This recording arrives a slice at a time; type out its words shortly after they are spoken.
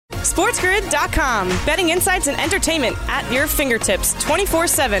SportsGrid.com. Betting insights and entertainment at your fingertips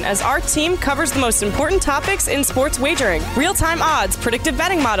 24/7 as our team covers the most important topics in sports wagering. Real-time odds, predictive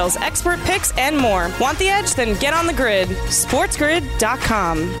betting models, expert picks, and more. Want the edge? Then get on the grid.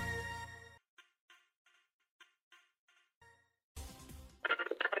 SportsGrid.com.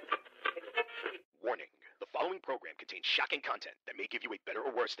 Warning. The following program contains shocking content that may give you a better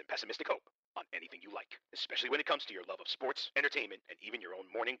or worse than pessimistic hope on anything you like, especially when it comes to your love of sports, entertainment, and even your own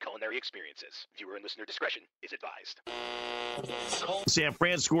morning culinary experiences. Viewer and listener discretion is advised. San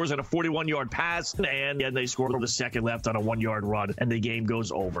Fran scores on a 41-yard pass, and they score with a second left on a 1-yard run, and the game goes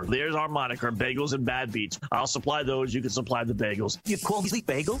over. There's our moniker, Bagels and Bad Beats. I'll supply those. You can supply the bagels. You call these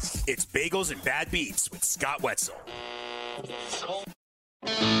bagels? It's Bagels and Bad Beats with Scott Wetzel.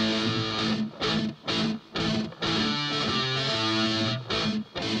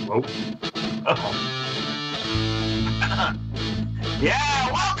 Whoa.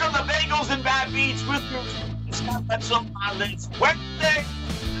 Yeah, welcome to Bagels and Bad Beats with your Scott Wetzel on this Wednesday.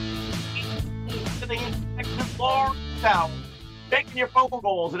 Taking your phone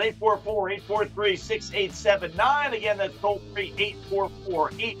calls at 844-843-6879. Again, that's toll-free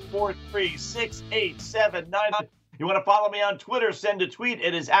 844-843-6879. You want to follow me on Twitter, send a tweet.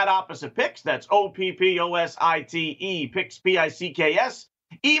 It is at Opposite Picks. That's OPPOSITE, Picks, P-I-C-K-S.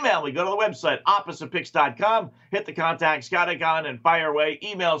 Email me. Go to the website, oppositepicks.com. Hit the contact Scott icon and fire away.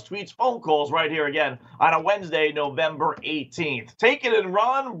 Emails, tweets, phone calls right here again on a Wednesday, November 18th. Take it and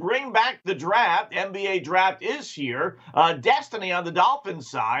run. Bring back the draft. NBA draft is here. Destiny on the Dolphins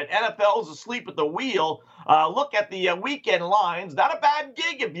side. NFL's asleep at the wheel. Look at the weekend lines. Not a bad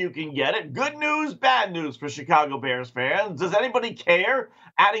gig if you can get it. Good news, bad news for Chicago Bears fans. Does anybody care?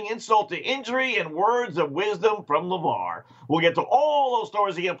 Adding insult to injury and words of wisdom from LeVar. We'll get to all those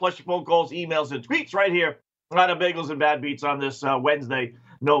stories again, plus your phone calls, emails, and tweets right here on a Bagels and Bad Beats on this Wednesday,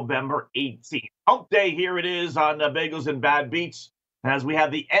 November 18th. Hump Day, here it is on Bagels and Bad Beats. As we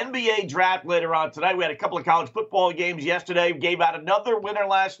have the NBA draft later on tonight. We had a couple of college football games yesterday. Gave out another winner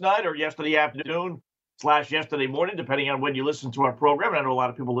last night or yesterday afternoon / yesterday morning, depending on when you listen to our program. And I know a lot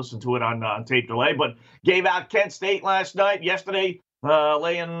of people listen to it on tape delay, but gave out Kent State last night. Yesterday,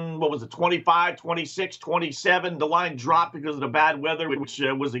 laying, 25, 26, 27. The line dropped because of the bad weather, which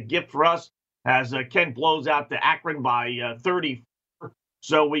was a gift for us as Kent blows out to Akron by 30.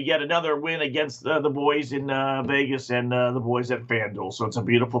 So we get another win against the boys in Vegas and the boys at FanDuel. So it's a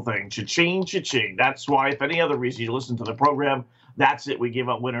beautiful thing. Cha-ching, cha-ching. That's why, if any other reason you listen to the program, that's it. We give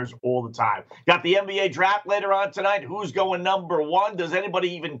up winners all the time. Got the NBA draft later on tonight. Who's going number one? Does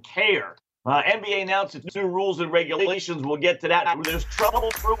anybody even care? NBA announced its new rules and regulations. We'll get to that. There's trouble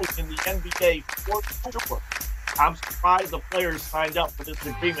brewing in the NBA for sure. I'm surprised the players signed up for this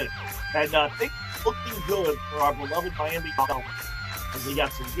agreement. And things looking good for our beloved Miami Dolphins. And we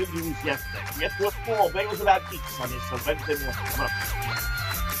got some good news yesterday. We get to a full Bagels About Beats on this Wednesday morning. Come up.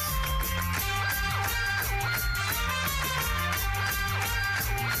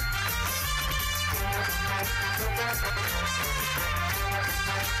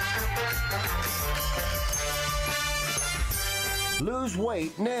 Lose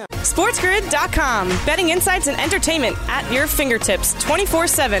weight now. SportsGrid.com. Betting insights and entertainment at your fingertips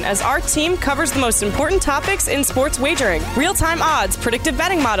 24/7 as our team covers the most important topics in sports wagering. Real-time odds, predictive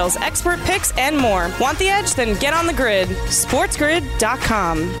betting models, expert picks, and more. Want the edge? Then get on the grid.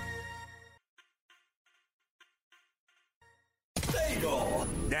 SportsGrid.com. Bagel.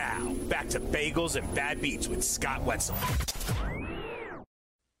 Now, back to Bagels and Bad Beats with Scott Wetzel.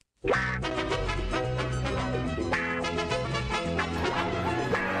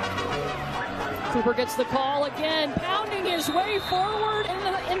 Cooper gets the call again, pounding his way forward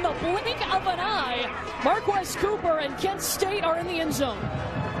in the blink of an eye. Marquez Cooper and Kent State are in the end zone.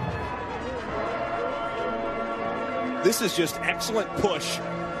 This is just excellent push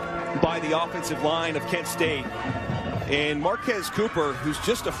by the offensive line of Kent State. And Marquez Cooper, who's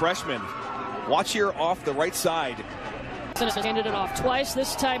just a freshman, watch here off the right side. Handed it off twice,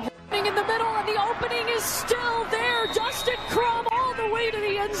 this time in the middle, and the opening is still there. Justin Crum all the way to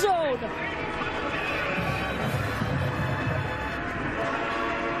the end zone.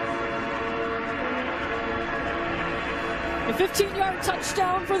 A 15-yard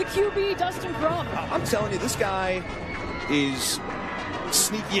touchdown for the QB, Dustin Crum. I'm telling you, this guy is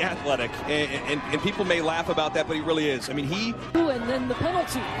sneaky athletic, and people may laugh about that, but he really is. I mean, he... And then the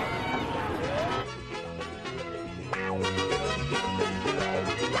penalty.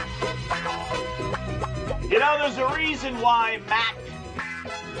 You know, there's a reason why MAC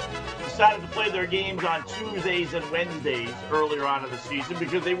decided to play their games on Tuesdays and Wednesdays earlier on in the season,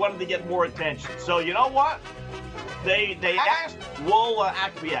 because they wanted to get more attention. So you know what? They asked we'll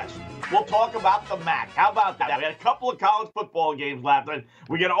acquiesce. We'll talk about the MAC. How about that? We had a couple of college football games last night.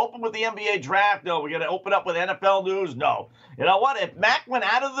 We're going to open with the NBA draft? No. We're going to open up with NFL news? No. You know what? If MAC went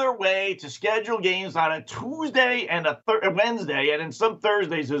out of their way to schedule games on a Tuesday and a Wednesday, and in some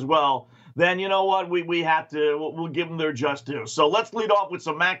Thursdays as well, then you know what? We have to, we'll give them their just due. So let's lead off with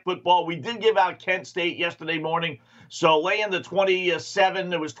some MAC football. We did give out Kent State yesterday morning. So laying the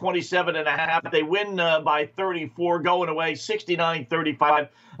 27, it was 27.5. They win by 34, going away 69-35.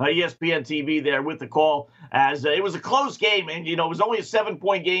 ESPN TV there with the call, as it was a close game, and it was only a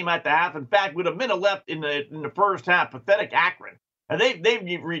 7-point game at the half. In fact, with a minute left in the first half, pathetic Akron, and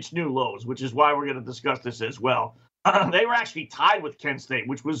they've reached new lows, which is why we're going to discuss this as well. They were actually tied with Kent State,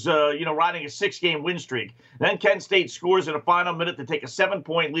 which was, riding a 6-game win streak. Then Kent State scores in the final minute to take a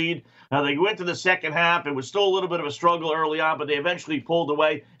 7-point lead. They went to the second half. It was still a little bit of a struggle early on, but they eventually pulled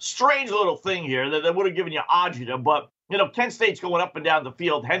away. Strange little thing here that would have given you agita, but, Kent State's going up and down the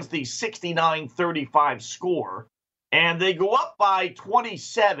field, hence the 69-35 score. And they go up by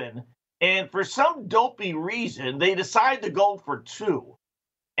 27, and for some dopey reason, they decide to go for 2.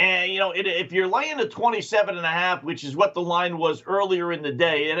 And, if you're laying at 27.5, which is what the line was earlier in the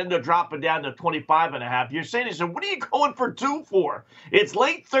day, it ended up dropping down to 25.5. You're saying, what are you going for 2 for? It's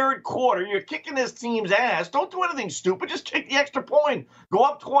late third quarter. You're kicking this team's ass. Don't do anything stupid. Just take the extra point. Go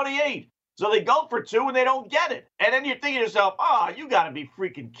up 28. So they go for 2, and they don't get it. And then you're thinking to yourself, you got to be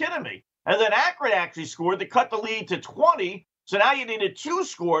freaking kidding me. And then Akron actually scored. They cut the lead to 20. So now you needed 2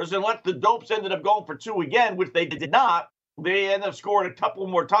 scores, unless the Dopes ended up going for 2 again, which they did not. They ended up scoring a couple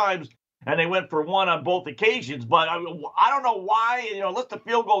more times, and they went for 1 on both occasions. But I don't know why, unless the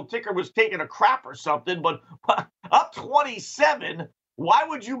field goal ticker was taking a crap or something, but up 27, why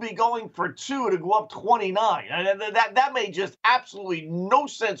would you be going for 2 to go up 29? And that made just absolutely no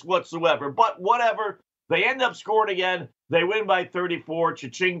sense whatsoever. But whatever. They end up scoring again. They win by 34.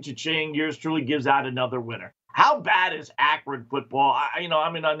 Cha-ching, cha-ching. Yours truly gives out another winner. How bad is Akron football? I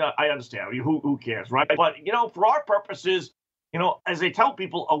understand. Who cares, right? But, for our purposes, as I tell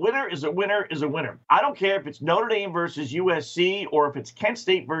people, a winner is a winner is a winner. I don't care if it's Notre Dame versus USC or if it's Kent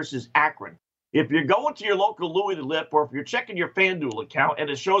State versus Akron. If you're going to your local Louis the Lip or if you're checking your FanDuel account and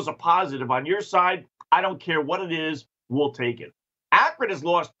it shows a positive on your side, I don't care what it is, we'll take it. Akron has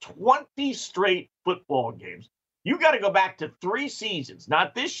lost 20 straight football games. You got to go back to 3 seasons,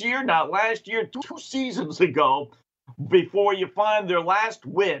 not this year, not last year, 2 seasons ago, before you find their last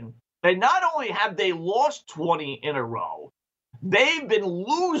win. And not only have they lost 20 in a row, they've been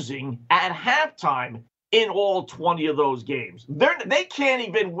losing at halftime in all 20 of those games. They can't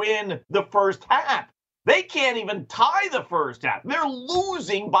even win the first half. They can't even tie the first half. They're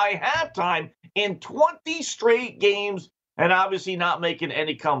losing by halftime in 20 straight games and obviously not making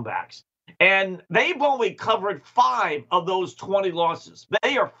any comebacks. And they've only covered 5 of those 20 losses.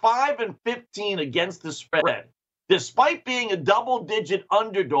 They are 5-15 against the spread, despite being a double-digit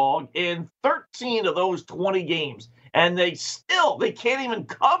underdog in 13 of those 20 games. And they can't even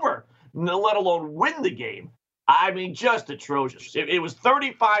cover, let alone win the game. I mean, just atrocious. It was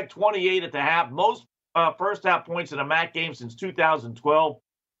 35-28 at the half, most first-half points in a MAC game since 2012.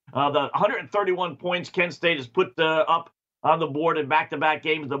 The 131 points Kent State has put up on the board in back-to-back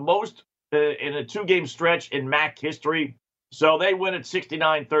games, the most in a 2-game stretch in MAC history. So they win at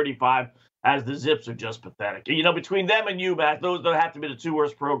 69-35, as the Zips are just pathetic. Between them and UMass, those have to be the 2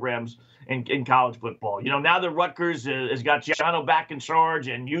 worst programs in college football. Now that Rutgers has got Giano back in charge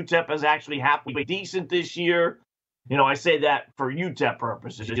and UTEP is actually halfway decent this year. I say that for UTEP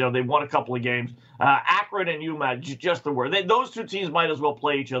purposes. They won a couple of games. Akron and UMass, just the word. Those 2 teams might as well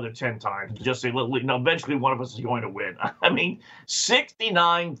play each other 10 times. Just say, eventually one of us is going to win. I mean,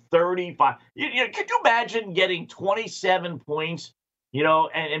 69-35. Could you imagine getting 27 points,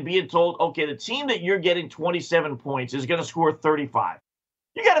 and being told, okay, the team that you're getting 27 points is going to score 35.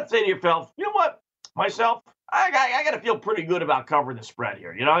 You got to say to yourself, you know what, myself, I got to feel pretty good about covering the spread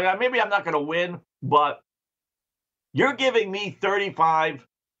here. Maybe I'm not going to win, but you're giving me 35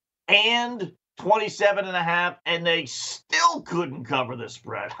 and 27.5, and they still couldn't cover the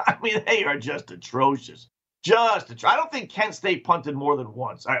spread. I mean, they are just atrocious. I don't think Kent State punted more than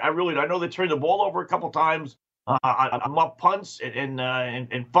once. I really don't. I know they turned the ball over a couple times on muff punts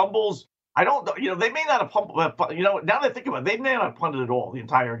and fumbles. I don't know. They may not have punted. Now that I think about it, they may not have punted at all the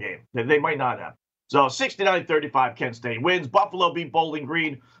entire game. They might not have. So 69-35, Kent State wins. Buffalo beat Bowling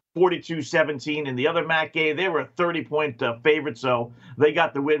Green 42-17 in the other MAC game. They were a 30-point favorite, so they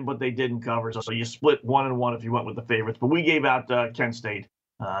got the win, but they didn't cover. So you split 1-1 if you went with the favorites. But we gave out Kent State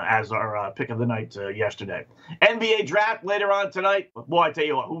as our pick of the night yesterday. NBA draft later on tonight. Boy, I tell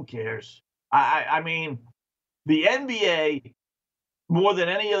you what, who cares? I mean, the NBA more than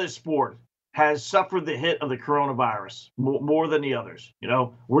any other sport, has suffered the hit of the coronavirus more than the others. You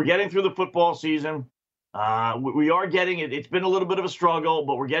know, we're getting through the football season. We are getting it. It's been a little bit of a struggle,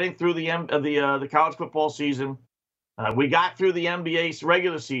 but we're getting through the college football season. We got through the NBA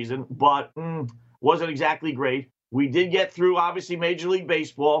regular season, but wasn't exactly great. We did get through, obviously, Major League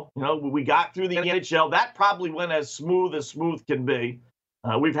Baseball. You know, we got through the NHL. That probably went as smooth can be.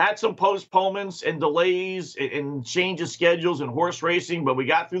 We've had some postponements and delays and change of schedules in horse racing, but we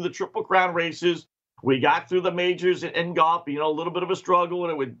got through the Triple Crown races. We got through the majors in golf, you know, a little bit of a struggle,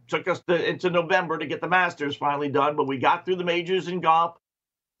 and it took us into November to get the Masters finally done, but we got through the majors in golf.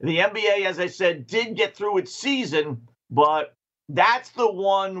 The NBA, as I said, did get through its season, but that's the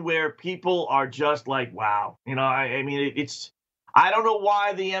one where people are just like, wow. You know, I mean, I don't know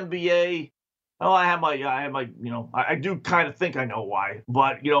why the NBA. Oh, I do kind of think I know why,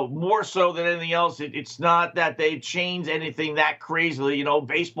 but, you know, more so than anything else, it's not that they've changed anything that crazily. You know,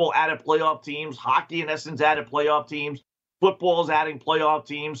 baseball added playoff teams, hockey in essence added playoff teams, football's adding playoff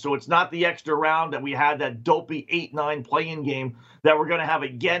teams. So it's not the extra round that we had, that dopey 8-9 play-in game that we're going to have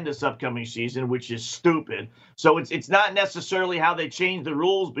again this upcoming season, which is stupid. So it's not necessarily how they changed the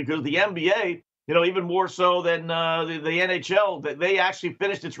rules, because the NBA, you know, even more so than the NHL, that they actually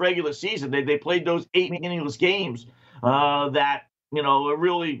finished its regular season. They played those 8 meaningless games that, you know, it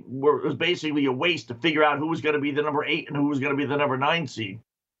was basically a waste to figure out who was going to be the number 8 and who was going to be the number 9 seed.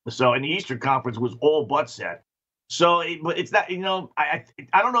 So, and the Eastern Conference was all but set. So, but it's not, you know, I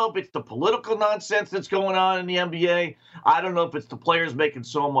don't know if it's the political nonsense that's going on in the NBA. I don't know if it's the players making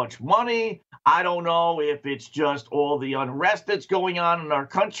so much money. I don't know if it's just all the unrest that's going on in our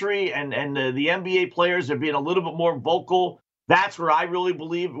country, and the NBA players are being a little bit more vocal. That's where I really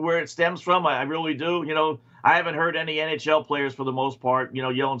believe where it stems from. I really do. You know, I haven't heard any NHL players for the most part, you know,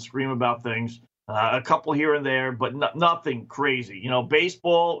 yell and scream about things. A couple here and there, but nothing crazy. You know,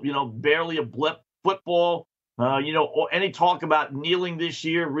 baseball, you know, barely a blip. Football, you know, any talk about kneeling this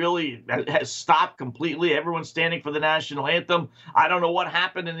year really has stopped completely. Everyone's standing for the national anthem. I don't know what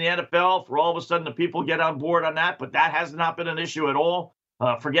happened in the NFL for all of a sudden the people get on board on that, but that has not been an issue at all.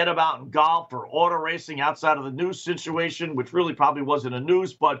 Forget about in golf or auto racing outside of the news situation, which really probably wasn't a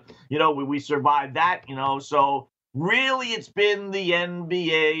news, but, you know, we survived that, you know. So really it's been the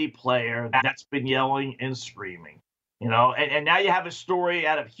NBA player that's been yelling and screaming. You know, and now you have a story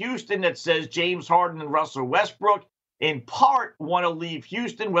out of Houston that says James Harden and Russell Westbrook, in part, want to leave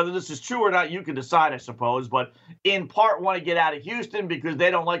Houston. Whether this is true or not, you can decide, I suppose. But in part, want to get out of Houston because they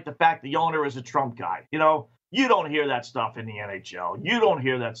don't like the fact the owner is a Trump guy. You know, you don't hear that stuff in the NHL. You don't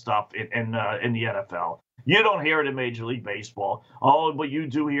hear that stuff in the NFL. You don't hear it in Major League Baseball. Oh, but you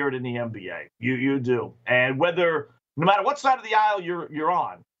do hear it in the NBA. You do. And no matter what side of the aisle you're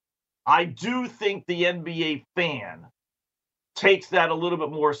on, I do think the NBA fan takes that a little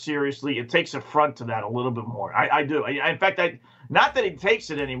bit more seriously. It takes affront to that a little bit more. I do. In fact, not that he takes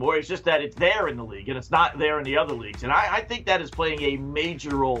it anymore. It's just that it's there in the league and it's not there in the other leagues. And I think that is playing a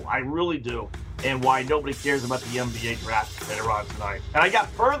major role. I really do. And why nobody cares about the NBA draft later on tonight. And I got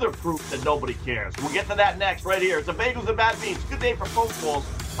further proof that nobody cares. We'll get to that next right here. It's the Bagels and Bad Beats. Good day for phone calls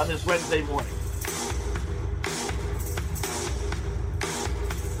on this Wednesday morning.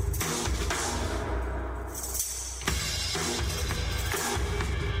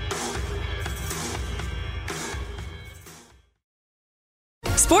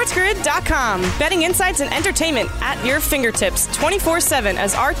 SportsGrid.com. Betting insights and entertainment at your fingertips 24/7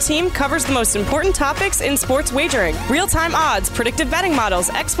 as our team covers the most important topics in sports wagering. Real-time odds, predictive betting models,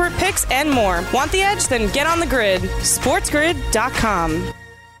 expert picks, and more. Want the edge? Then get on the grid. SportsGrid.com.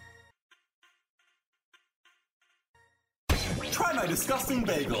 Try my disgusting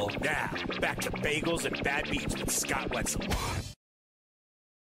bagel. Now, back to Bagels and Bad Beats with Scott Wetzel.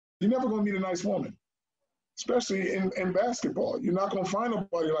 You're never going to meet a nice woman. Especially in basketball. You're not going to find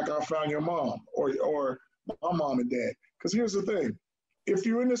nobody like I found your mom or my mom and dad. Because here's the thing. If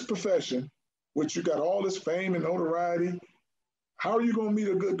you're in this profession, which you got all this fame and notoriety, how are you going to meet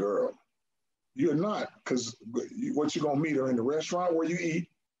a good girl? You're not, because what you're going to meet her in the restaurant where you eat,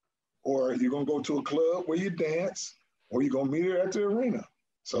 or you're going to go to a club where you dance, or you're going to meet her at the arena.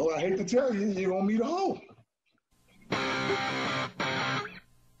 So I hate to tell you, you're going to meet a hoe.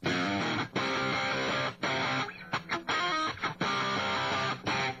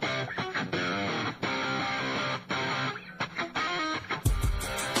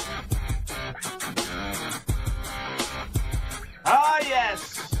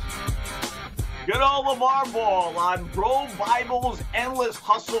 Good old LeVar Ball on Bro Bible's Endless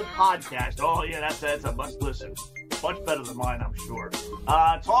Hustle podcast. Oh, yeah, that's a must listen. Much better than mine, I'm sure.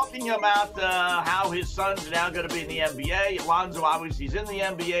 Talking about how his son's now going to be in the NBA. Lonzo, obviously, he's in the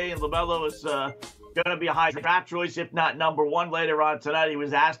NBA, and LaMelo is going to be a high draft choice, if not number one. Later on tonight, he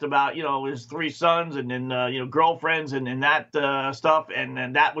was asked about, his three sons and then, girlfriends and that stuff,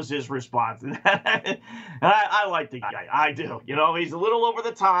 and that was his response. I like the guy. I do. He's a little over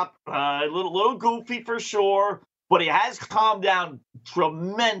the top, a little goofy for sure. But he has calmed down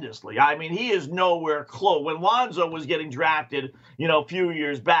tremendously. I mean, he is nowhere close. When Lonzo was getting drafted, a few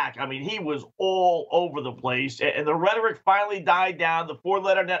years back, I mean, he was all over the place. And the rhetoric finally died down. The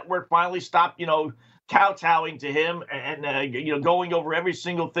four-letter network finally stopped, kowtowing to him and, going over every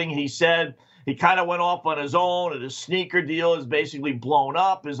single thing he said. He kind of went off on his own, and his sneaker deal is basically blown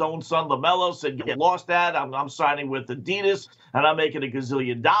up. His own son, LaMelo, said, "Get lost that. I'm signing with Adidas, and I'm making $1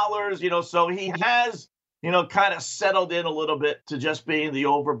 gazillion." So he has kind of settled in a little bit to just being the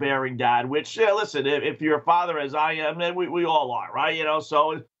overbearing dad, which, listen, if you're a father as I am, then we all are, right?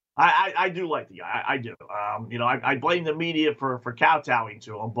 So I do like the guy. I do. I blame the media for kowtowing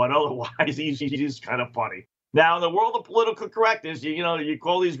to him, but otherwise he's kind of funny. Now, in the world of political correctness, you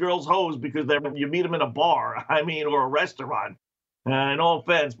call these girls hoes because you meet them in a bar, or a restaurant. No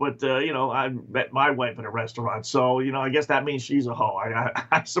offense, but, I met my wife in a restaurant. So, I guess that means she's a hoe,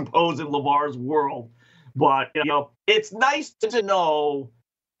 I suppose, in LeVar's world. But, it's nice to know,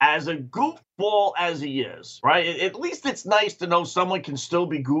 as a goofball as he is, right? At least it's nice to know someone can still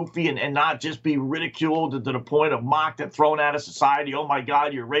be goofy and not just be ridiculed to the point of mocked and thrown out of society. Oh, my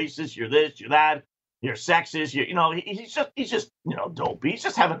God, you're racist, you're this, you're that, you're sexist. He's just dopey. He's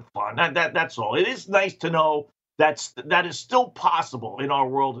just having fun. That's all. It is nice to know that is still possible in our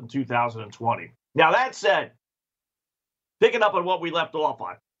world in 2020. Now, that said, picking up on what we left off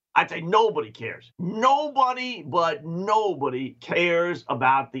on, I'd say nobody cares. Nobody cares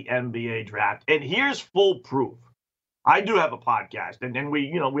about the NBA draft. And here's full proof. I do have a podcast, and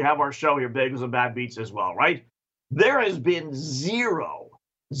we have our show here, Bagels and Bad Beats, as well, right? There has been zero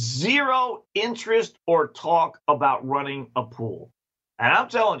interest or talk about running a pool. And I'm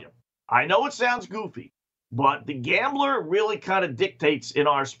telling you, I know it sounds goofy, but the gambler really kind of dictates in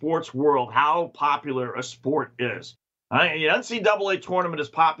our sports world how popular a sport is. The NCAA tournament is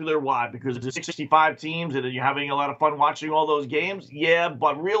popular. Why? Because there's 65 teams and you're having a lot of fun watching all those games? Yeah,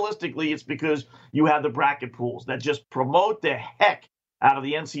 but realistically, it's because you have the bracket pools that just promote the heck out of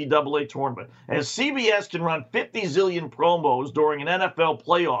the NCAA tournament. As CBS can run 50 zillion promos during an NFL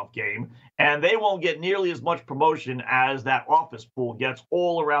playoff game, and they won't get nearly as much promotion as that office pool gets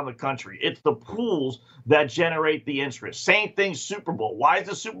all around the country. It's the pools that generate the interest. Same thing, Super Bowl. Why is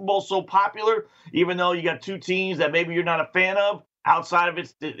the Super Bowl so popular? Even though you got two teams that maybe you're not a fan of, outside of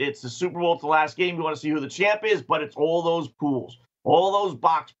it's the Super Bowl, it's the last game. You want to see who the champ is, but it's all those pools, all those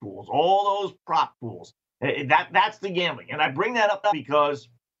box pools, all those prop pools. That's the gambling. And I bring that up because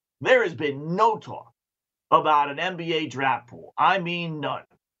there has been no talk about an NBA draft pool. I mean, none.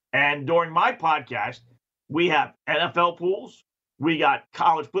 And during my podcast, we have NFL pools, we got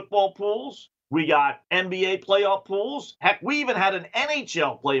college football pools, we got NBA playoff pools. Heck, we even had an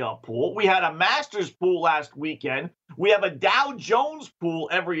NHL playoff pool. We had a Masters pool last weekend. We have a Dow Jones pool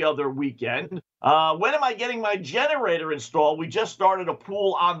every other weekend. When am I getting my generator installed? We just started a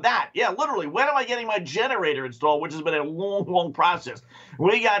pool on that. Yeah, literally, when am I getting my generator installed, which has been a long process.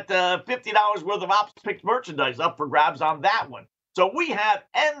 We got $50 worth of Ops Picks merchandise up for grabs on that one. So we have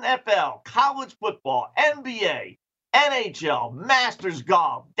NFL, college football, NBA, NHL, Masters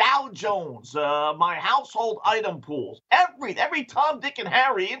Golf, Dow Jones, my household item pools, every Tom, Dick, and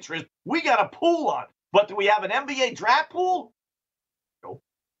Harry interest, we got a pool on. But do we have an NBA draft pool? Nope.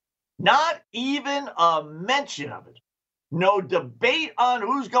 Not even a mention of it. No debate on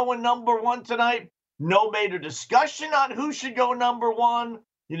who's going number one tonight. No major discussion on who should go number one.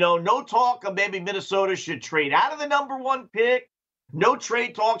 No talk of maybe Minnesota should trade out of the number one pick. No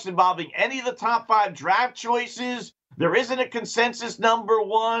trade talks involving any of the top 5 draft choices. There isn't a consensus number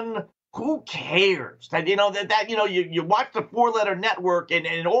one. Who cares? You watch the four-letter network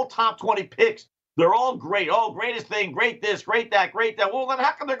and all top 20 picks. They're all great. Oh, greatest thing, great this, great that, great that. Well, then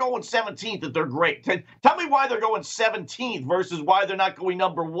how come they're going 17th if they're great? Tell me why they're going 17th versus why they're not going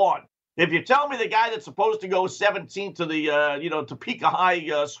number one. If you tell me the guy that's supposed to go 17th to the, Topeka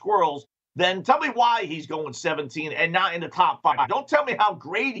High Squirrels, then tell me why he's going 17 and not in the top 5. Don't tell me how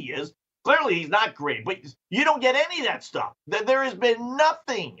great he is. Clearly, he's not great, but you don't get any of that stuff. There has been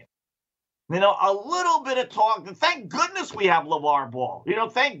nothing. A little bit of talk. Thank goodness we have LeVar Ball.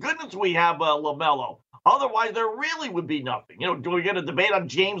 Thank goodness we have LaMelo. Otherwise, there really would be nothing. Do we get a debate on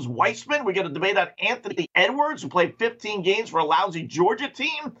James Weissman? We get a debate on Anthony Edwards, who played 15 games for a lousy Georgia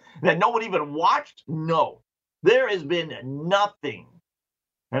team that no one even watched? No. There has been nothing.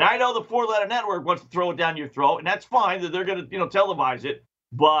 And I know the four-letter network wants to throw it down your throat, and that's fine that they're going to, televise it.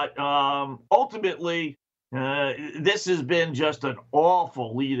 But ultimately, this has been just an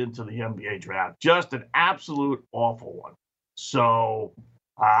awful lead into the NBA draft, just an absolute awful one. So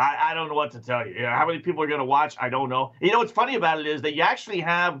I don't know what to tell you. How many people are going to watch? I don't know. What's funny about it is that you actually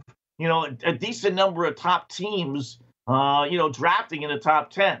have, a decent number of top teams, drafting in the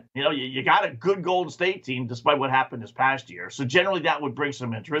top 10. You got a good Golden State team despite what happened this past year. So generally that would bring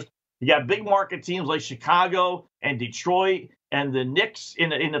some interest. You got big market teams like Chicago and Detroit and the Knicks in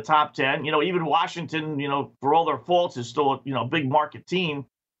the top 10. Even Washington, for all their faults, is still a big market team.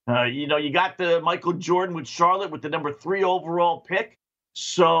 You got the Michael Jordan with Charlotte with the number 3 overall pick.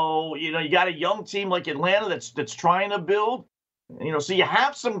 So, you got a young team like Atlanta that's trying to build. So you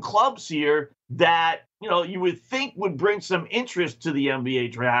have some clubs here that, you would think would bring some interest to the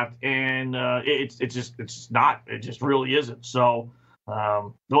NBA draft, and it's not. It just really isn't. So,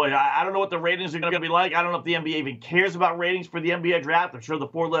 boy, I don't know what the ratings are going to be like. I don't know if the NBA even cares about ratings for the NBA draft. I'm sure the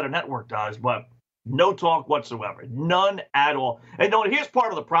four-letter network does, but no talk whatsoever. None at all. And here's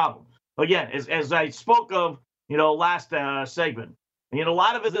part of the problem. Again, as I spoke of, last segment, a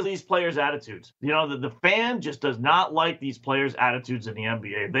lot of it is these players' attitudes. The fan just does not like these players' attitudes in the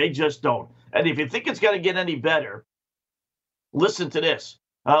NBA. They just don't. And if you think it's going to get any better, listen to this.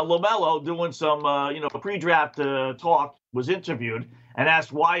 LaMelo, doing some, pre-draft talk, was interviewed and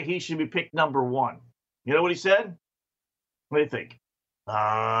asked why he should be picked number 1. You know what he said? What do you think?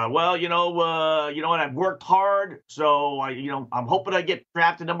 Well, you know what? I've worked hard, so I'm hoping I get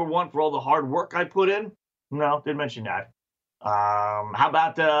drafted number 1 for all the hard work I put in. No, didn't mention that. How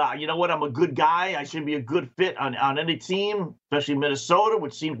about, you know what? I'm a good guy. I should be a good fit on any team, especially Minnesota,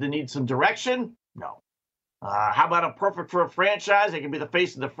 which seems to need some direction. No. How about I'm perfect for a franchise? I can be the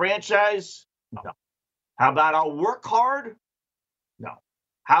face of the franchise. No. How about I'll work hard? No.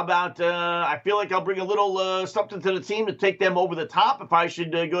 How about I feel like I'll bring a little something to the team to take them over the top if I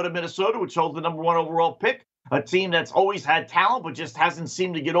should go to Minnesota, which holds the number 1 overall pick, a team that's always had talent but just hasn't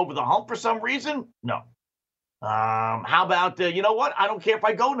seemed to get over the hump for some reason? No. How about, you know what? I don't care if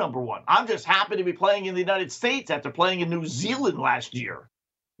I go number 1. I'm just happy to be playing in the United States after playing in New Zealand last year.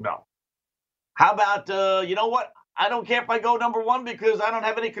 No. How about, you know what? I don't care if I go number 1 because I don't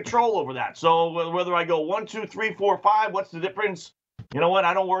have any control over that. So whether I go 1, 2, 3, 4, 5, what's the difference? You know what?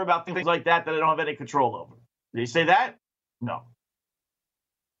 I don't worry about things like that I don't have any control over. Did he say that? No.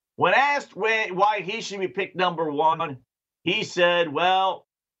 When asked why he should be picked number 1, he said, well,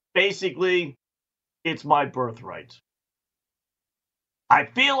 basically, it's my birthright. I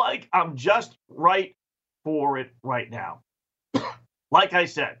feel like I'm just right for it right now. Like I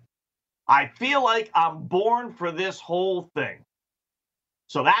said, I feel like I'm born for this whole thing.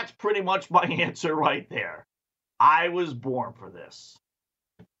 So that's pretty much my answer right there. I was born for this.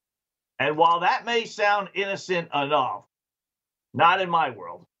 And while that may sound innocent enough, not in my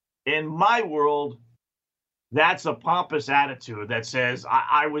world. In my world, that's a pompous attitude that says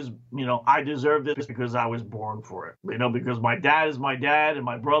I deserve this because I was born for it. Because my dad is my dad and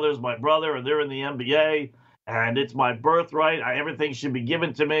my brother is my brother and they're in the NBA and it's my birthright. Everything should be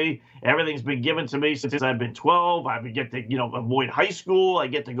given to me. Everything's been given to me since I've been 12. I get to, avoid high school. I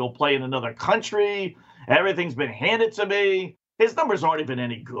get to go play in another country. Everything's been handed to me. His numbers aren't even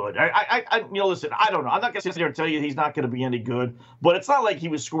any good. Listen, I don't know. I'm not going to sit there and tell you he's not going to be any good, but it's not like he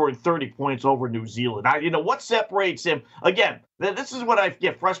was scoring 30 points over New Zealand. What separates him? Again, this is what I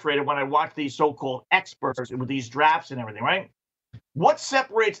get frustrated when I watch these so-called experts with these drafts and everything, right? What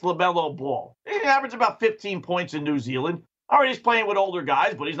separates LaMelo Ball? He averaged about 15 points in New Zealand. All right, he's playing with older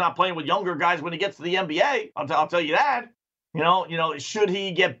guys, but he's not playing with younger guys when he gets to the NBA. I'll tell you that. Should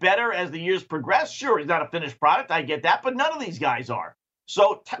he get better as the years progress? Sure, he's not a finished product. I get that, but none of these guys are.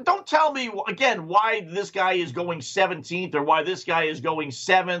 So don't tell me, again, why this guy is going 17th or why this guy is going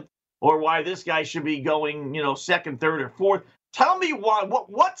 7th or why this guy should be going, 2nd, 3rd, or 4th. Tell me why.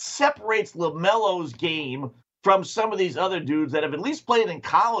 What separates LaMelo's game from some of these other dudes that have at least played in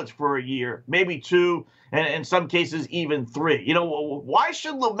college for a year, maybe 2, and in some cases even 3? Why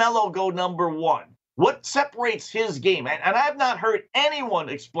should LaMelo go number 1? What separates his game? And I have not heard anyone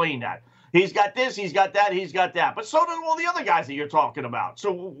explain that. He's got this, he's got that, he's got that. But so do all the other guys that you're talking about.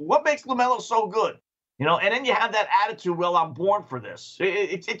 So what makes LaMelo so good? And then you have that attitude, well, I'm born for this.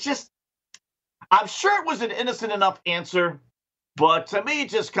 It just, I'm sure it was an innocent enough answer, but to me it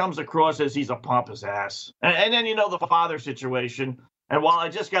just comes across as he's a pompous ass. And then, the father situation. And while I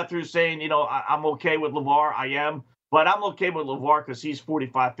just got through saying, I'm okay with LeVar, I am. But I'm okay with LeVar because he's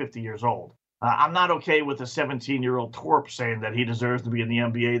 45, 50 years old. I'm not okay with a 17-year-old twerp saying that he deserves to be in the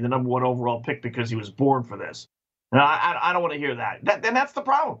NBA, the number 1 overall pick, because he was born for this. And I don't want to hear that. Then that's the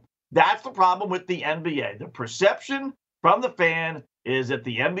problem. That's the problem with the NBA. The perception from the fan is that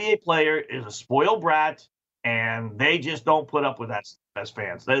the NBA player is a spoiled brat, and they just don't put up with that as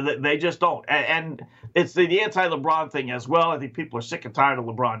fans. They just don't. And it's the anti-LeBron thing as well. I think people are sick and tired of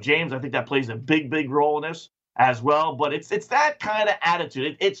LeBron James. I think that plays a big role in this as well. But it's that kind of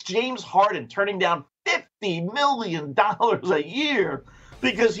attitude. It's James Harden turning down $50 million a year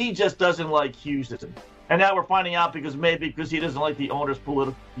because he just doesn't like Houston. And now we're finding out because he doesn't like the owner's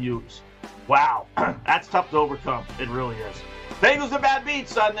political views. Wow, that's tough to overcome. It really is. Bagels and Bad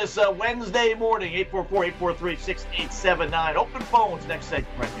Beats on this Wednesday morning, 844-843-6879. Open phones next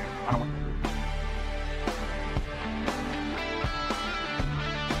segment right here.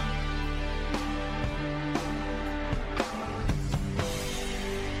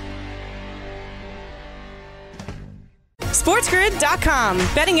 SportsGrid.com.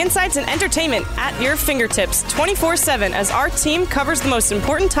 Betting insights and entertainment at your fingertips 24/7 as our team covers the most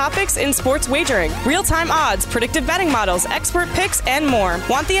important topics in sports wagering. Real-time odds, predictive betting models, expert picks, and more.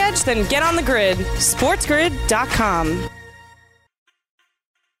 Want the edge? Then get on the grid. SportsGrid.com.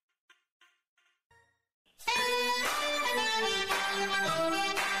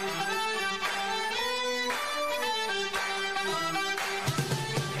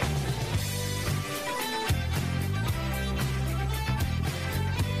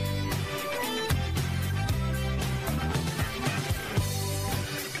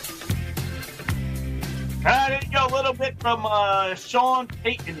 There you go, a little bit from Sean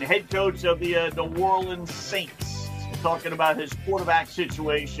Payton, head coach of the New Orleans Saints, talking about his quarterback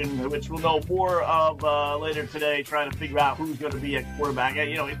situation, which we'll know more of later today, trying to figure out who's going to be at quarterback.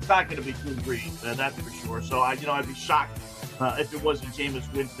 It's not going to be Drew Brees, that's for sure. So, I'd be shocked if it wasn't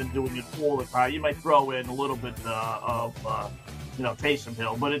Jameis Winston doing it all the time. You might throw in a little bit of Taysom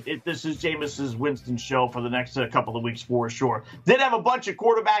Hill, but this is Jameis Winston show for the next couple of weeks for sure. Did have a bunch of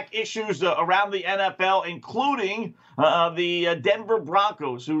quarterback issues around the NFL, including the Denver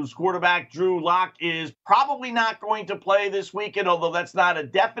Broncos, whose quarterback Drew Lock is probably not going to play this weekend, although that's not a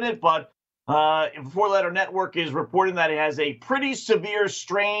definite, but Four Letter Network is reporting that he has a pretty severe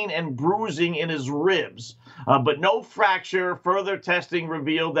strain and bruising in his ribs, but no fracture. Further testing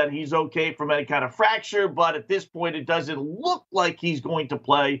revealed that he's okay from any kind of fracture, but at this point it doesn't look like he's going to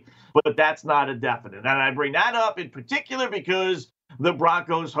play, but that's not a definite. And I bring that up in particular because the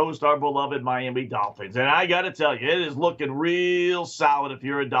Broncos host our beloved Miami Dolphins. And I got to tell you, it is looking real solid if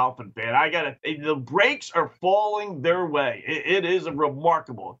you're a Dolphin fan. The breaks are falling their way. It is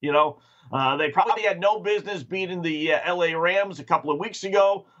remarkable, They probably had no business beating the L.A. Rams a couple of weeks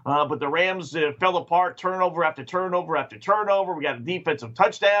ago, but the Rams fell apart turnover after turnover after turnover. We got a defensive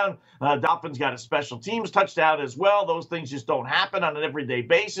touchdown. Dolphins got a special teams touchdown as well. Those things just don't happen on an everyday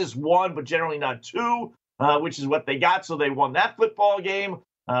basis. One, but generally not two, which is what they got, so they won that football game.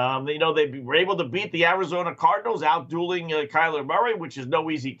 They were able to beat the Arizona Cardinals, out-dueling Kyler Murray, which is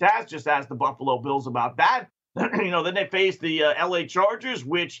no easy task. Just ask the Buffalo Bills about that. Then they faced the L.A. Chargers,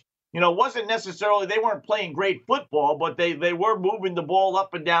 which wasn't necessarily, they weren't playing great football, but they were moving the ball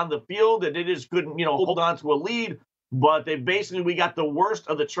up and down the field, and they just couldn't, hold on to a lead. But we got the worst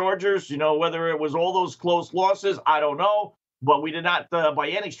of the Chargers, whether it was all those close losses, I don't know. But we did not, by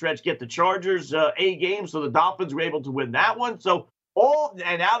any stretch, get the Chargers A game, so the Dolphins were able to win that one.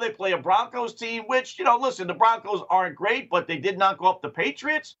 And now they play a Broncos team, which, listen, the Broncos aren't great, but they did not go up the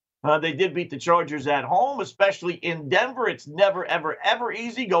Patriots. They did beat the Chargers at home, especially in Denver. It's never, ever, ever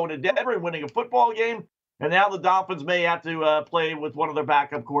easy going to Denver and winning a football game. And now the Dolphins may have to play with one of their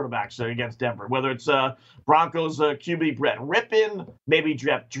backup quarterbacks against Denver, whether it's Broncos QB Brett Rippon, maybe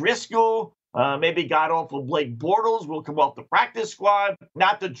Jeff Driscoll, maybe god-awful Blake Bortles will come off the practice squad.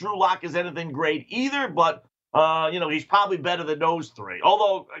 Not that Drew Lock is anything great either, but, he's probably better than those three.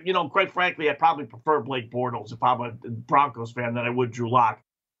 Although, quite frankly, I'd probably prefer Blake Bortles if I'm a Broncos fan than I would Drew Lock.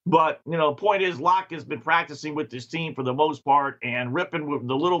 But, the point is, Locke has been practicing with this team for the most part, and Rippon, with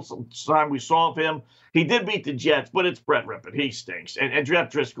the little time we saw of him, he did beat the Jets, but it's Brett Rippon. He stinks. And Jeff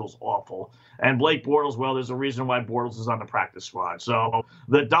Driscoll's awful. And Blake Bortles, well, there's a reason why Bortles is on the practice squad. So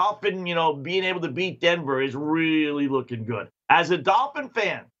the Dolphin, being able to beat Denver is really looking good. As a Dolphin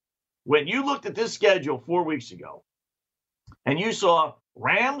fan, when you looked at this schedule 4 weeks ago, and you saw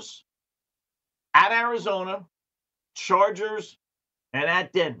Rams at Arizona, Chargers, and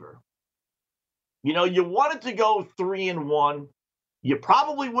at Denver, you wanted to go 3-1. You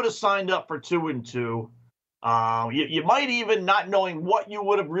probably would have signed up for 2-2. You might even, not knowing what you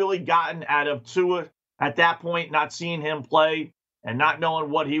would have really gotten out of Tua at that point, not seeing him play, and not knowing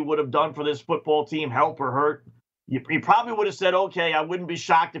what he would have done for this football team, help or hurt, you probably would have said, okay, I wouldn't be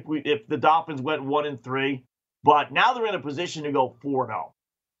shocked if the Dolphins went 1-3. But now they're in a position to go 4-0.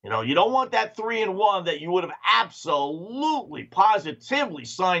 You don't want that 3-1 that you would have absolutely, positively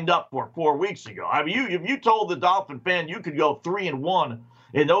signed up for 4 weeks ago. I mean, if you told the Dolphin fan you could go 3-1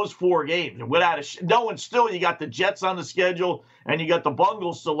 in those 4 games, without knowing still you got the Jets on the schedule and you got the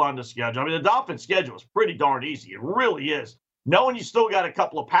Bungles still on the schedule. I mean, the Dolphin schedule is pretty darn easy. It really is. Knowing you still got a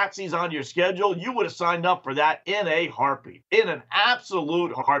couple of patsies on your schedule, you would have signed up for that in a heartbeat, in an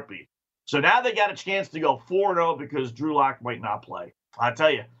absolute heartbeat. So now they got a chance to go 4-0 because Drew Lock might not play. I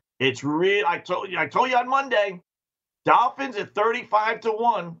tell you, it's real. I told you on Monday, Dolphins at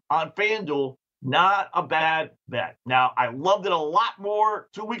 35-1 on FanDuel, not a bad bet. Now, I loved it a lot more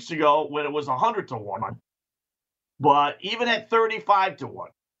 2 weeks ago when it was 100-1. But even at 35-1,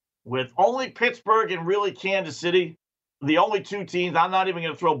 with only Pittsburgh and really Kansas City, the only 2 teams, I'm not even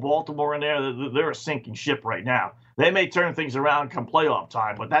going to throw Baltimore in there. They're a sinking ship right now. They may turn things around come playoff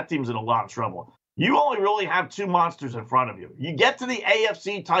time, but that team's in a lot of trouble. You only really have 2 monsters in front of you. You get to the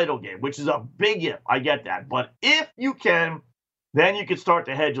AFC title game, which is a big if. I get that. But if you can, then you can start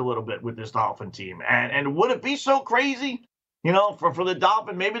to hedge a little bit with this Dolphin team. And would it be so crazy, for the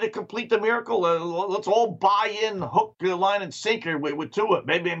Dolphin, maybe to complete the miracle? Let's all buy in, hook, line, and sinker with Tua.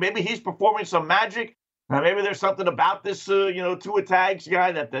 Maybe he's performing some magic. Maybe there's something about this, Tua Tags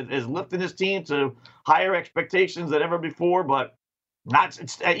guy that is lifting his team to higher expectations than ever before. But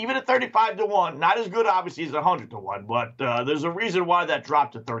even at 35-1, not as good, obviously, as 100-1. But there's a reason why that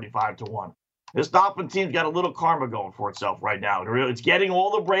dropped to 35-1. This Dolphin team's got a little karma going for itself right now. It's getting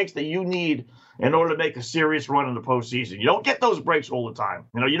all the breaks that you need in order to make a serious run in the postseason. You don't get those breaks all the time.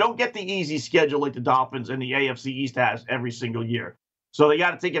 You don't get the easy schedule like the Dolphins and the AFC East has every single year. So they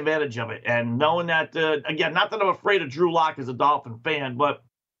got to take advantage of it. And knowing that, again, not that I'm afraid of Drew Lock as a Dolphin fan, but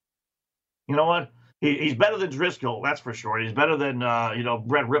you know what? He's better than Driscoll, that's for sure. He's better than,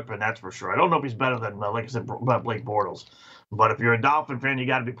 Brett Rippon, that's for sure. I don't know if he's better than, like I said, Blake Bortles. But if you're a Dolphin fan, you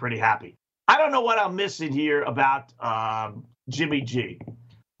got to be pretty happy. I don't know what I'm missing here about Jimmy G.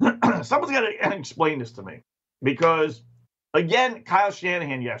 Someone's got to explain this to me. Because, again, Kyle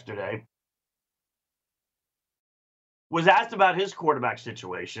Shanahan yesterday was asked about his quarterback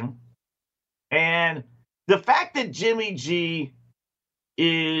situation. And the fact that Jimmy G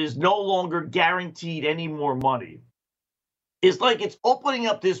is no longer guaranteed any more money is like it's opening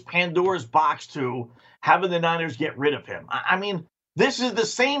up this Pandora's box to having the Niners get rid of him. I mean, this is the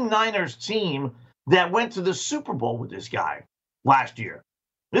same Niners team that went to the Super Bowl with this guy last year.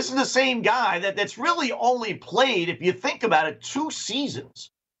 This is the same guy that's really only played, if you think about it, 2 seasons.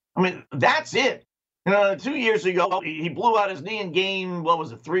 I mean, that's it. 2 years ago, he blew out his knee in game,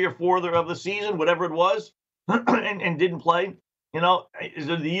 3 or 4 of the season, whatever it was, and didn't play.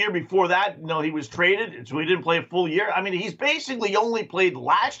 The year before that, he was traded, so he didn't play a full year. I mean, he's basically only played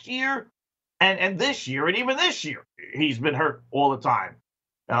last year and this year, and even this year, he's been hurt all the time.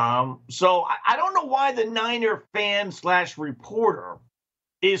 So I don't know why the Niner fan / reporter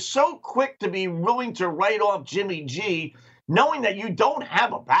is so quick to be willing to write off Jimmy G, knowing that you don't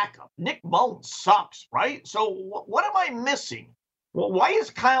have a backup. Nick Mullins sucks, right? So what am I missing? Well, why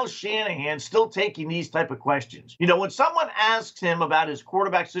is Kyle Shanahan still taking these type of questions? When someone asks him about his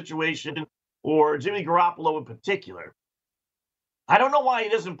quarterback situation or Jimmy Garoppolo in particular, I don't know why he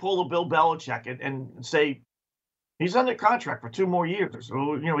doesn't pull a Bill Belichick and say, he's under contract for 2 more years.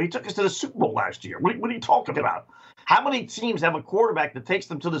 So, he took us to the Super Bowl last year. What are you talking about? How many teams have a quarterback that takes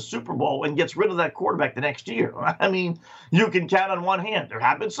them to the Super Bowl and gets rid of that quarterback the next year? I mean, you can count on one hand. There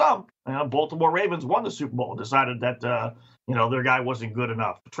have been some. Baltimore Ravens won the Super Bowl and decided that, their guy wasn't good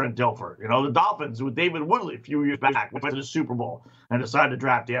enough. Trent Dilfer. The Dolphins with David Woodley a few years back went to the Super Bowl and decided to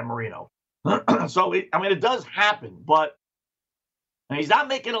draft Dan Marino. So, it does happen. But he's not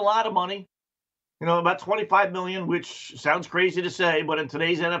making a lot of money. About $25 million, which sounds crazy to say, but in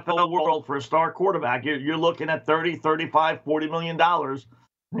today's NFL world, for a star quarterback, you're looking at $30, $35, $40 million.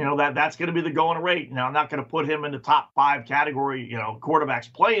 That's going to be the going rate. Now, I'm not going to put him in the top 5 category,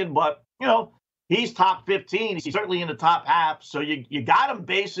 quarterbacks playing, but, he's top 15. He's certainly in the top half. So you got him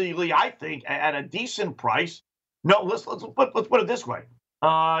basically, I think, at a decent price. No, let's put it this way.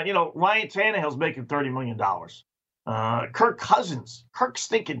 Ryan Tannehill's making $30 million. Kirk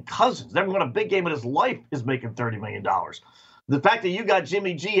stinking Cousins, never won a big game in his life, is making $30 million. The fact that you got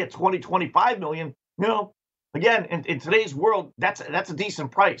Jimmy G at $25 million, again, in today's world, that's a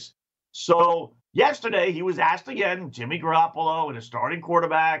decent price. So yesterday he was asked again, Jimmy Garoppolo and his starting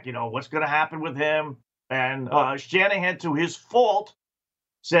quarterback, what's going to happen with him? And Shanahan, to his fault,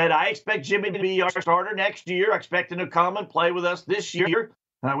 said, I expect Jimmy to be our starter next year. I expect him to come and play with us this year.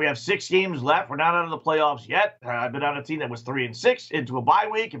 We have 6 games left. We're not out of the playoffs yet. I've been on a team that was 3-6 into a bye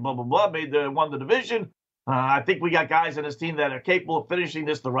week and blah, blah, blah, won the division. I think we got guys in this team that are capable of finishing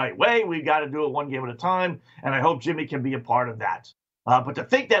this the right way. We've got to do it one game at a time, and I hope Jimmy can be a part of that. But to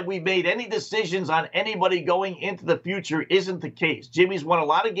think that we made any decisions on anybody going into the future isn't the case. Jimmy's won a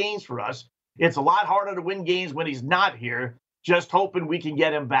lot of games for us. It's a lot harder to win games when he's not here, just hoping we can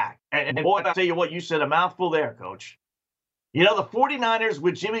get him back. And boy, I'll tell you what, you said a mouthful there, Coach. You know, the 49ers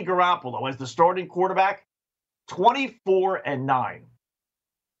with Jimmy Garoppolo as the starting quarterback, 24-9.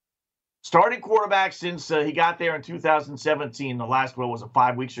 Starting quarterback since he got there in 2017, the last,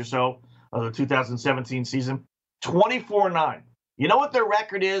 5 weeks or so of the 2017 season, 24-9. You know what their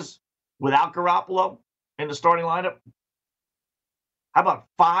record is without Garoppolo in the starting lineup? How about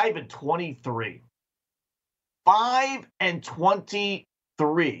 5-23?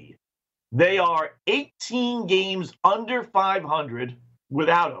 5-23. They are 18 games under 500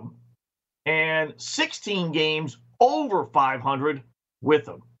 without him and 16 games over 500 with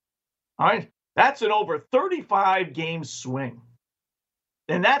him. All right? That's an over 35-game swing.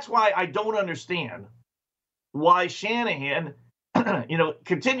 And that's why I don't understand why Shanahan,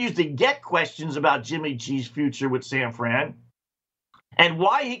 continues to get questions about Jimmy G's future with San Fran and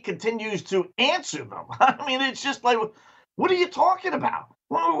why he continues to answer them. I mean, it's just like, what are you talking about?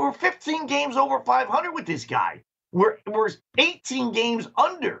 Well, we're 15 games over 500 with this guy. We're 18 games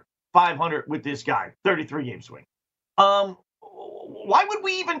under 500 with this guy. 33-game swing. Why would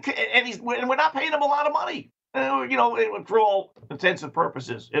we even? And we're not paying him a lot of money. For all intents and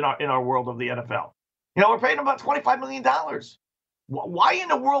purposes in our world of the NFL. We're paying him about $25 million. Why in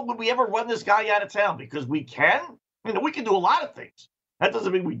the world would we ever run this guy out of town? Because we can? We can do a lot of things. That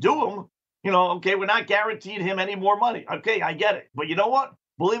doesn't mean we do them. Okay, we're not guaranteeing him any more money. Okay, I get it. But you know what?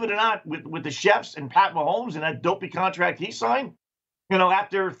 Believe it or not, with the Chefs and Pat Mahomes and that dopey contract he signed,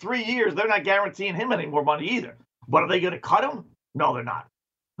 after 3 years, they're not guaranteeing him any more money either. But are they going to cut him? No, they're not.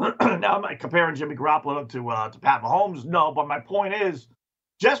 Now, am I comparing Jimmy Garoppolo to Pat Mahomes? No, but my point is,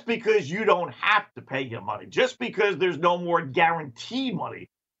 just because you don't have to pay him money, just because there's no more guaranteed money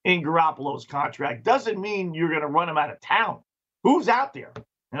in Garoppolo's contract, doesn't mean you're going to run him out of town. Who's out there?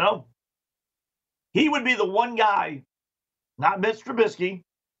 He would be the one guy, not Mitch Trubisky,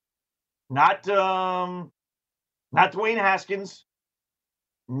 not Dwayne Haskins,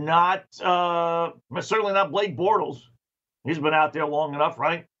 certainly not Blake Bortles. He's been out there long enough,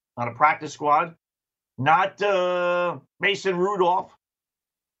 right? On a practice squad. Not Mason Rudolph,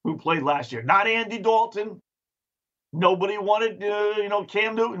 who played last year. Not Andy Dalton. Nobody wanted,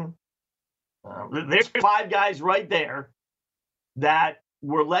 Cam Newton. There's 5 guys right there that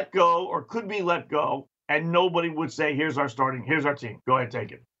were let go or could be let go, and nobody would say, here's our team. Go ahead,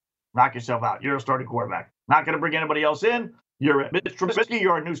 take it. Knock yourself out. You're a starting quarterback. Not going to bring anybody else in. You're Mitch Trubisky.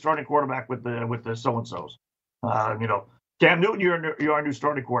 You're our new starting quarterback with the so-and-sos. Cam Newton, you're our new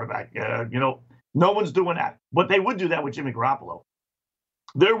starting quarterback. No one's doing that. But they would do that with Jimmy Garoppolo.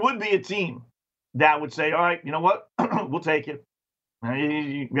 There would be a team that would say, all right, you know what? We'll take it.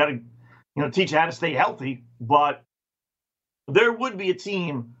 You got to, teach how to stay healthy. But there would be a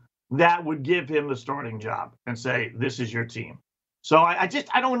team that would give him the starting job and say, this is your team. So I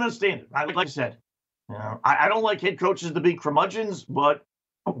don't understand it. Like I said, I don't like head coaches to be curmudgeons, but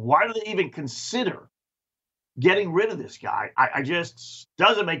why do they even consider getting rid of this guy? I just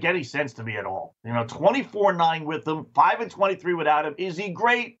doesn't make any sense to me at all. 24-9 with him, 5-23 without him. Is he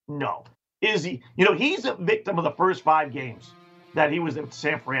great? No. Is he? He's a victim of the first 5 games that he was in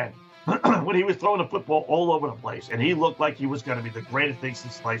San Fran when he was throwing the football all over the place, and he looked like he was going to be the greatest thing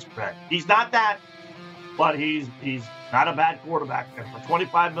since sliced bread. He's not that, but he's not a bad quarterback. And for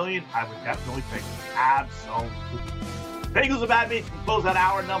 $25 million, I would definitely take it. Absolutely. Bagels and Bad Beats will close out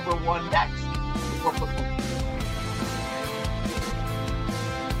hour number 1 next. Before football.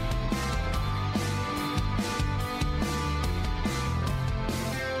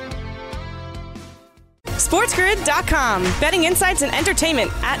 SportsGrid.com. Betting insights and entertainment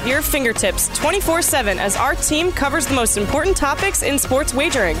at your fingertips 24/7 as our team covers the most important topics in sports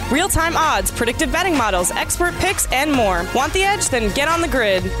wagering. Real-time odds, predictive betting models, expert picks, and more. Want the edge? Then get on the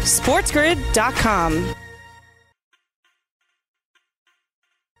grid. SportsGrid.com.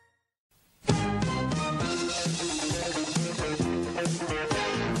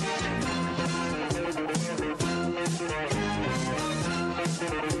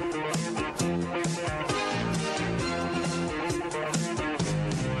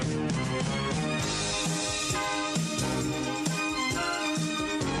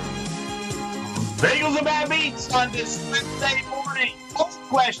 Bagels and Bad Beats on this Wednesday morning.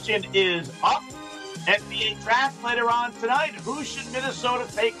 question is up. NBA draft later on tonight. Who should Minnesota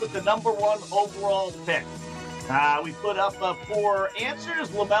take with the number 1 overall pick? We put up 4 answers,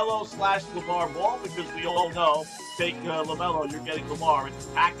 LaMelo/LeVar Ball, because we all know, take LaMelo, you're getting Lamar. It's a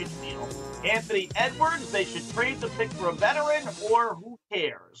package deal. Anthony Edwards, they should trade the pick for a veteran, or who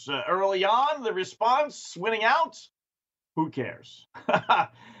cares? Early on, the response, winning out, who cares?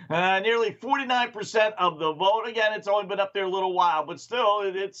 Nearly 49% of the vote. Again, it's only been up there a little while, but still,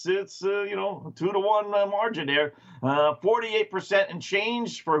 it's 2-1 margin there. 48% and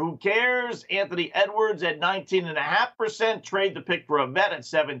change for who cares. Anthony Edwards at 19.5%. Trade the pick for a vet at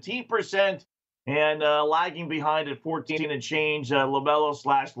 17%. And lagging behind at 14 and change,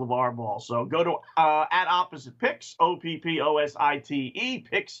 LaMelo/LeVar Ball. So go to at Opposite Picks, OPPOSITE,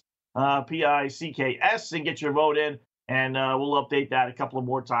 Picks, PICKS, and get your vote in. And we'll update that a couple of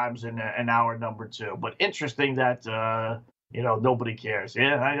more times in hour number 2. But interesting that, nobody cares.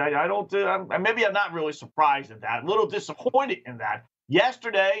 Yeah, I don't, maybe I'm not really surprised at that. A little disappointed in that.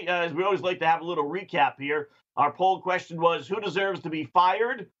 Yesterday, as we always like to have a little recap here, our poll question was, who deserves to be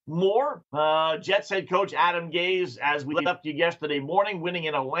fired more? Jets head coach Adam Gase, as we left you yesterday morning, winning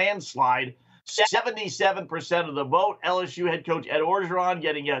in a landslide, 77% of the vote. LSU head coach Ed Orgeron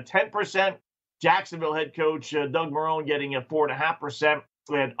getting 10%. Jacksonville head coach Doug Marrone getting 4.5%,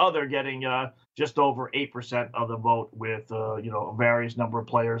 and other getting just over 8% of the vote, with a various number of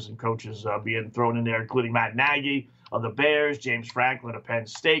players and coaches being thrown in there, including Matt Nagy of the Bears, James Franklin of Penn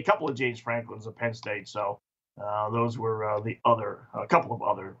State, a couple of James Franklins of Penn State. So those were a couple of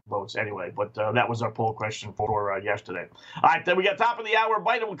other votes anyway. But that was our poll question for yesterday. All right, then we got top of the hour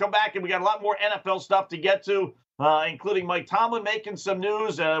bite, and we'll come back and we got a lot more NFL stuff to get to. Including Mike Tomlin making some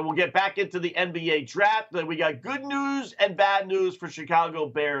news. We'll get back into the NBA draft. We got good news and bad news for Chicago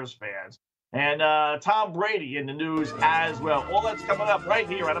Bears fans. And Tom Brady in the news as well. All that's coming up right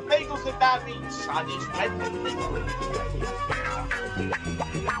here on a Bagels and Bad Beats on this Wednesday.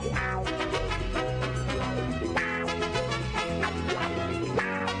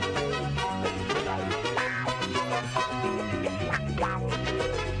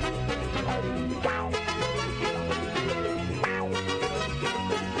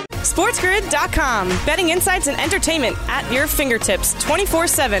 SportsGrid.com. Betting insights and entertainment at your fingertips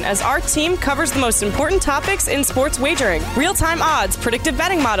 24/7 as our team covers the most important topics in sports wagering. Real-time odds, predictive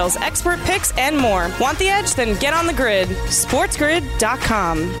betting models, expert picks, and more. Want the edge? Then get on the grid.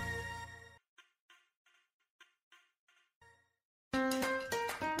 SportsGrid.com.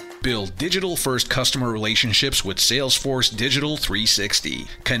 Build digital-first customer relationships with Salesforce Digital 360.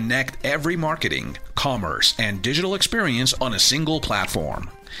 Connect every marketing, commerce, and digital experience on a single platform.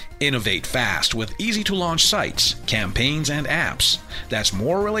 Innovate fast with easy-to-launch sites, campaigns, and apps. That's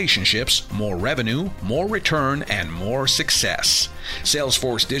more relationships, more revenue, more return, and more success.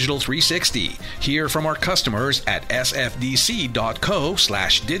 Salesforce Digital 360. Hear from our customers at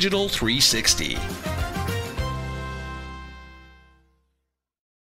sfdc.co/digital360.